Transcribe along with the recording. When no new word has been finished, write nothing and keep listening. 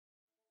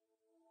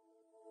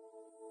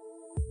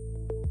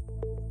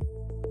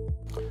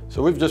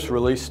So we've just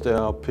released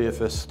our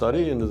PFS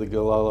study into the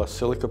Galalar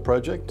Silica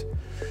Project.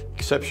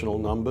 Exceptional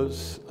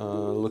numbers,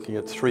 looking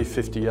at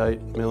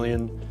 358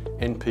 million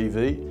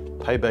NPV,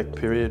 payback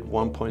period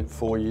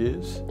 1.4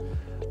 years,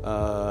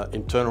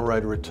 internal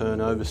rate of return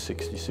over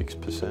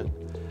 66%.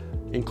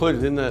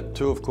 Included in that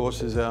too, of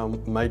course, is our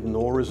maiden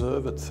ore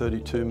reserve at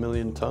 32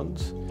 million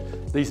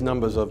tonnes. These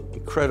numbers are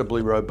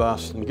incredibly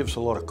robust and give us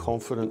a lot of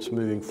confidence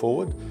moving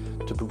forward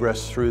to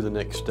progress through the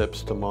next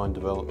steps to mine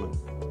development.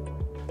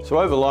 So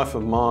over life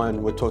of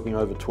mine, we're talking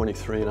over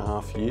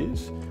 23.5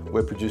 years.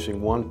 We're producing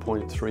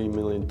 1.3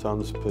 million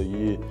tonnes per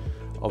year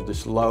of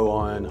this low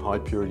iron, high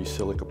purity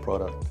silica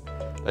product.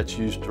 That's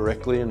used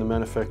directly in the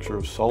manufacture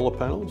of solar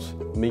panels,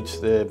 meets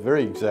their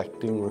very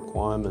exacting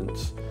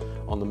requirements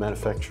on the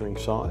manufacturing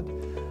side.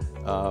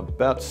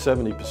 About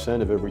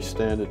 70% of every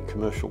standard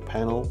commercial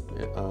panel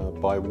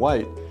by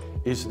weight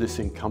is this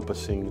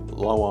encompassing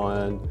low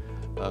iron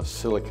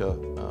silica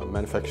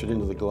manufactured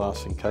into the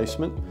glass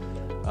encasement.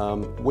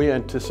 We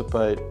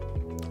anticipate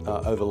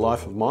over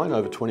life of mine,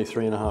 over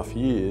 23.5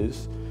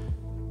 years,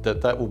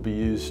 that will be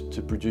used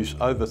to produce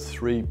over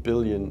 3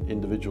 billion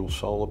individual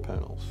solar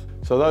panels.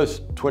 So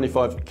those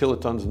 25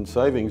 kilotons in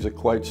savings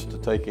equates to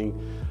taking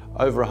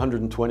over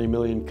 120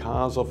 million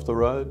cars off the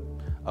road,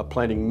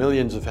 planting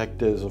millions of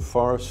hectares of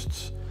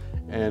forests,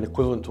 and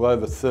equivalent to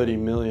over 30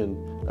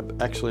 million,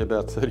 actually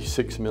about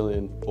 36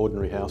 million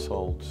ordinary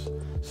households.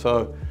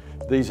 So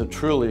these are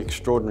truly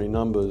extraordinary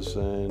numbers,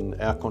 and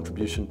our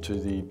contribution to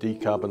the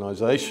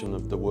decarbonisation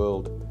of the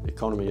world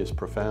economy is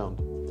profound.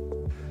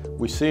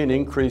 We see an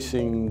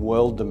increasing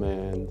world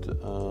demand,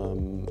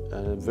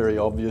 a very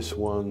obvious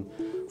one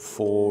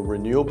for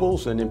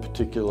renewables, and in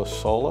particular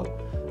solar.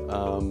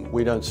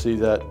 We don't see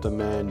that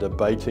demand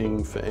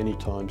abating for any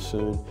time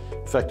soon.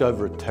 In fact,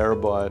 over 1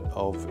 terabyte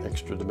of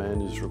extra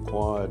demand is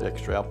required,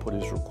 extra output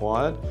is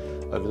required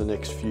over the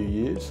next few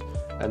years,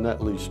 and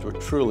that leads to a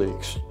truly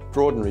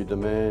extraordinary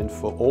demand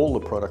for all the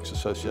products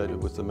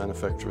associated with the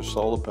manufacture of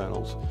solar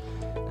panels,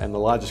 and the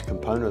largest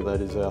component of that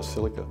is our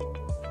silica.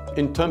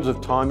 In terms of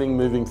timing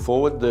moving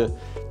forward,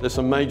 there's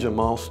some major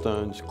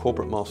milestones,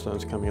 corporate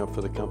milestones coming up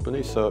for the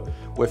company. So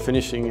we're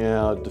finishing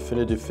our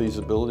definitive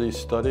feasibility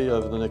study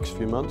over the next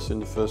few months in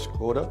the first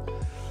quarter,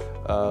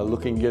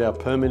 looking to get our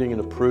permitting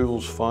and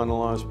approvals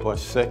finalised by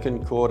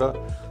second quarter,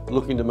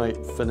 looking to make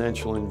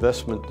financial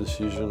investment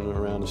decision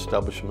around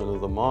establishment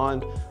of the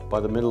mine by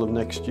the middle of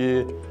next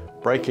year,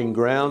 breaking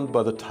ground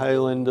by the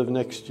tail end of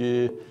next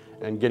year,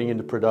 and getting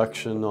into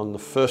production on the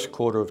first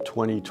quarter of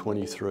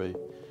 2023.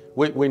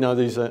 We know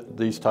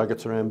these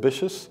targets are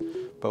ambitious,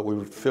 but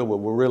we feel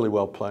we're really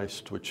well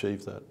placed to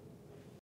achieve that.